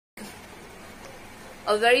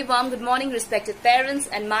A very warm good morning, respected parents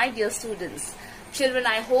and my dear students. Children,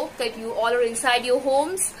 I hope that you all are inside your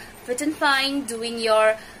homes, fit and fine, doing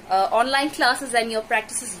your online classes and your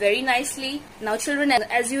practices very nicely. Now children,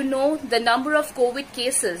 as you know, the number of COVID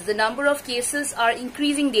cases are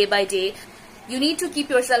increasing day by day. You need to keep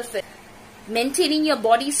yourself fit. Maintaining your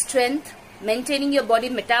body strength, maintaining your body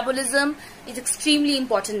metabolism is extremely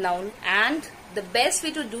important now, and the best way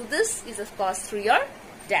to do this is of course through your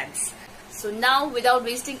dance. So now, without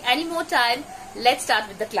wasting any more time, let's start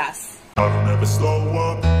with the class. I don't ever slow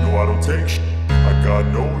up, no I don't take shit. I got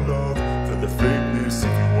no love for the fakeness. If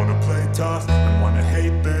you wanna play tough and wanna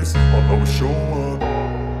hate this, I'll always show up.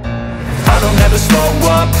 I don't ever slow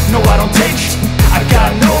up, no I don't take shit. I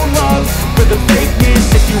got no love for the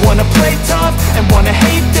fakeness. If you wanna play tough and wanna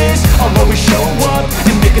hate this, I'll always show up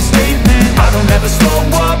and make a statement. I don't ever slow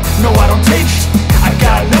up, no I don't take shit. I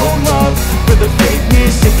got no love for the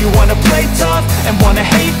fakeness. If you wanna play tough and wanna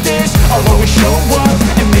hate this, I'll always show up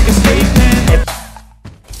and make a statement.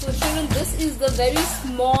 So children, this is the very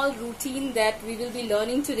small routine that we will be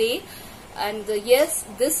learning today. And yes,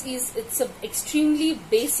 it's an extremely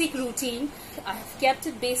basic routine. I have kept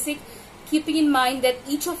it basic, keeping in mind that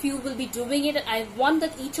each of you will be doing it. I want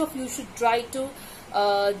that each of you should try to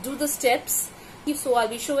do the steps. So I'll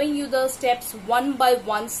be showing you the steps one by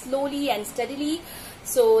one, slowly and steadily.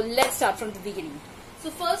 So let's start from the beginning. So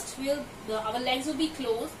first, our legs will be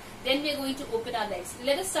closed. Then we are going to open our legs.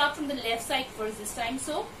 Let us start from the left side first this time.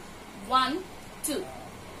 So 1, 2,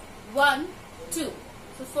 1, 2.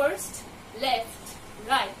 So first, left,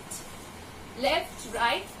 right, left.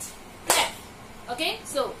 Okay,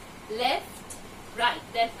 so left, right.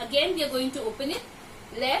 Then again we are going to open it.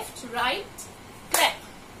 Left, right, clap.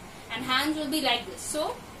 And hands will be like this.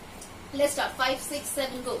 So let's start. 5, 6,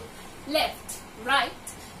 7, go. Left, right,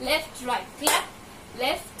 clap.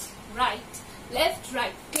 Left,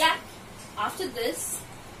 right, clap. After this,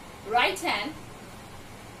 right hand.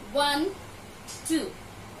 1, 2.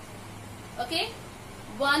 Okay,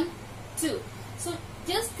 1, 2. So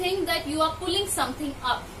just think that you are pulling something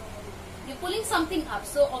up. You're pulling something up.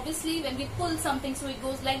 So obviously when we pull something, so it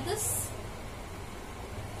goes like this.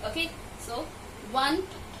 Okay, so 1,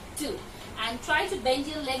 2, and try to bend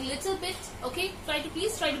your leg little bit. Okay,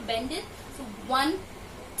 please try to bend it. So 1,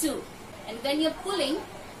 2, and when you're pulling,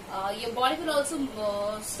 your body will also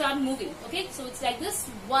start moving. Okay, so it's like this.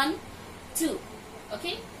 1, 2.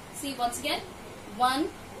 Okay, see once again. 1,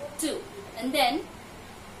 2, and then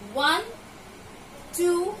 1,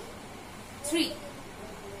 2, 3.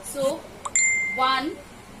 So 1,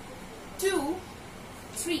 2,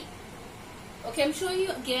 3. Okay, I'm showing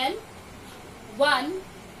you again. 1,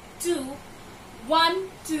 2, 1,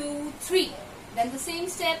 2, 3. Then the same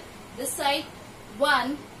step this side.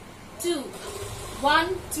 1, 2, 1,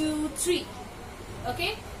 2, 3.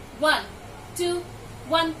 Okay, 1, 2,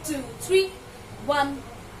 1, 2, 3. 1,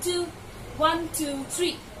 2, 1, 2,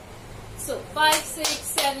 3. So 5, 6,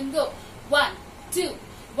 7, go. 1, 2,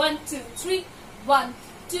 1, 2, 3. 1,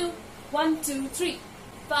 2, 1, 2, 3.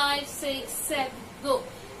 5, 6, 7, go.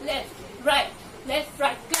 Left, right,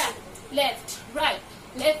 clap. Left,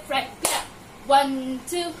 right, clap. 1,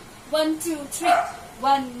 2, 1, 2, 3.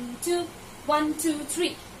 1, 2, 1, 2,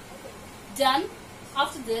 3. Done.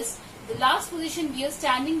 After this, the last position, we are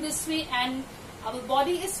standing this way and our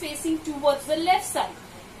body is facing towards the left side.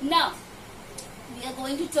 Now, we are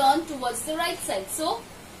going to turn towards the right side. So,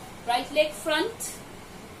 right leg front,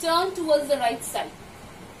 turn towards the right side.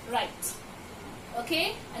 Right.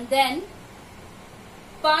 Okay, and then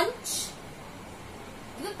punch.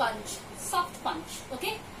 The punch, soft punch.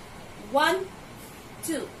 Okay, 1,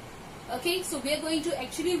 2. Okay, so we are going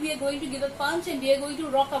to give a punch and we are going to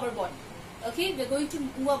rock our body. Okay, we are going to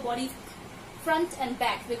move our body front and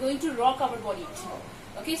back. We are going to rock our body.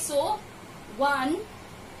 Okay, so 1,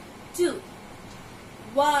 2,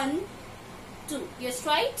 1, 2. Yes,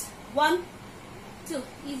 right. 1, 2.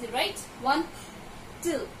 Easy, right? 1,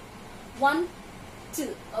 2, 1,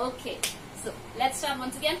 2. Okay. So let's start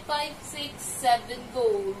once again. 5, 6, 7,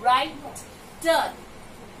 go. Right, turn.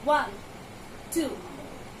 1, 2.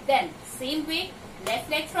 Then same way, left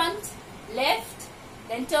leg front, left.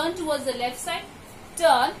 Then turn towards the left side.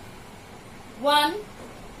 Turn. 1,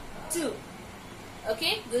 2.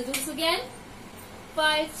 Okay, we'll do this again.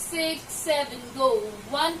 5, 6, 7, go.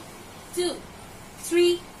 1, 2,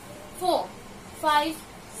 3, 4, 5,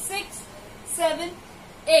 6, 7,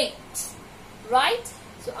 8. Right?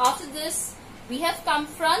 So after this, we have come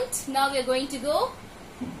front. Now we are going to go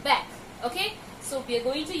back. Okay? So we are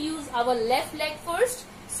going to use our left leg first.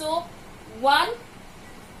 So 1,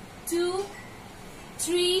 2,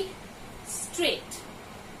 3, straight.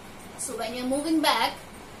 So when you're moving back,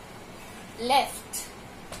 left,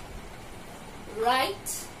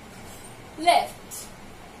 right, left,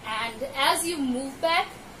 and as you move back,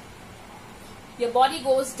 your body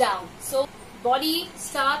goes down. So body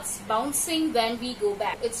starts bouncing when we go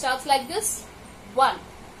back. It starts like this: 1,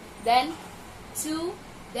 then 2,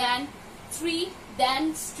 then 3,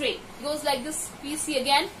 then straight. It goes like this. We see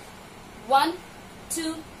again: 1,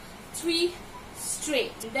 2, 3,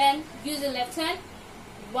 straight. And then use the left hand: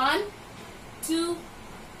 1, 2,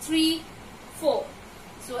 3, 4.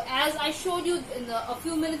 So as I showed you a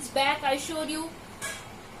few minutes back, I showed you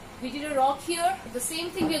we did a rock here. The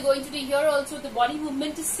same thing we are going to do here also. The body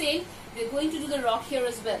movement is same. We are going to do the rock here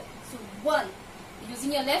as well. So 1,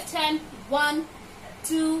 using your left hand: 1,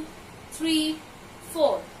 2, 3,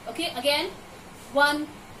 4. Okay, again: 1,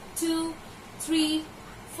 2, 3,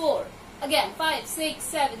 4. Again: 5, 6,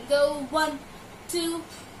 7. Go: 1, 2,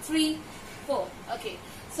 3, 4. Okay,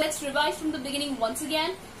 so let's revise from the beginning once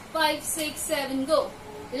again. 5, 6, 7. Go: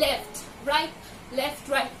 left, right, left,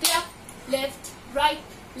 right, left, left, right,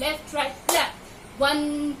 left, right, left.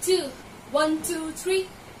 1, 2, 1, 2, 3.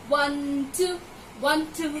 1, 2, 1,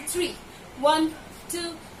 2, 3. 1,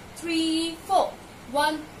 2, 3, 4.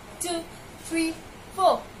 1, 2, 3,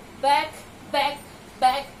 4. Back, back,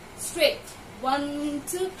 back, straight. 1,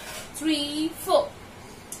 2, 3, 4.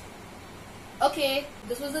 Okay,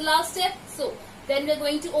 this was the last step. So then we're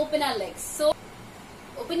going to open our legs. So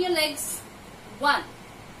open your legs. 1,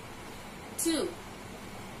 2,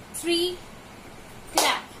 3,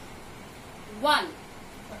 clap. 1,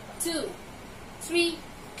 2, 3,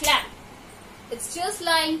 clap. It's just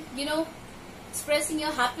like, expressing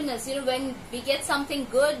your happiness. When we get something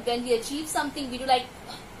good, when we achieve something, we do like,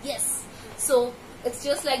 yes. So it's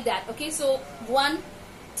just like that. Okay, so 1,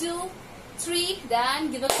 2, 3,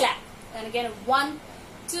 then give a clap. And again, 1,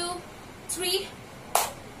 2, 3,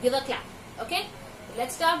 give a clap. Okay,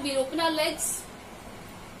 let's start. We'll open our legs.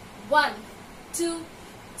 1, 2,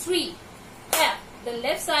 3, clap. The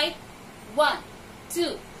left side. 1,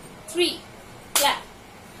 2, 3, clap.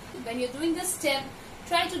 When you're doing this step,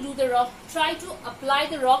 try to do the rock. Try to apply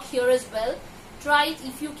the rock here as well. Try it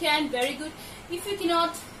if you can. Very good. If you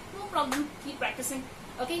cannot, no problem. Keep practicing.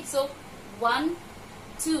 Okay, so 1,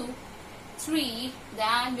 2, 3.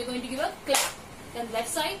 Then we're going to give a clap. Then left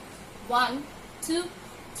side. 1, 2,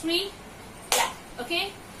 3, clap.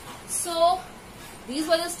 Okay. So these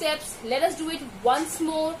were the steps. Let us do it once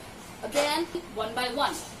more. Again, one by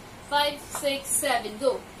one. 5, 6, 7.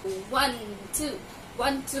 Go. 1, 2,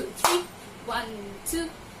 1, 2, 3. 1, 2,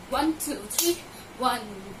 1, 2, 3. 1,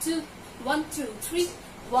 2, 1, 2, 3.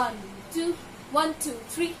 1, 2, 1, 2,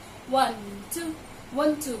 3. 1, 2,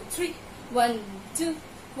 1, 2, 3. 1, 2,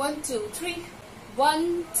 1, 2, 3.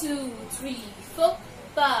 1, 2, 3, 4,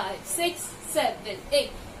 5, 6, 7, 8.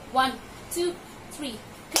 1, 2, 3,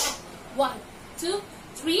 clap. 1, 2,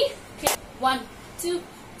 3, clap. 1, 2,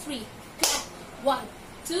 3, clap. 1,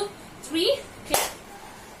 2, 3, clap.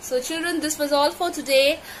 So children, this was all for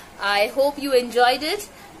today. I hope you enjoyed it,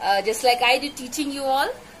 just like I did teaching you all.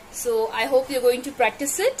 So I hope you're going to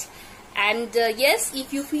practice it. And yes,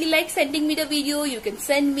 if you feel like sending me the video, you can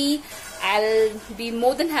send me. I'll be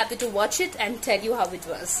more than happy to watch it and tell you how it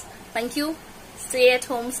was. Thank you. Stay at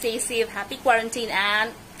home, stay safe, happy quarantine,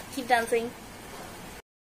 and keep dancing.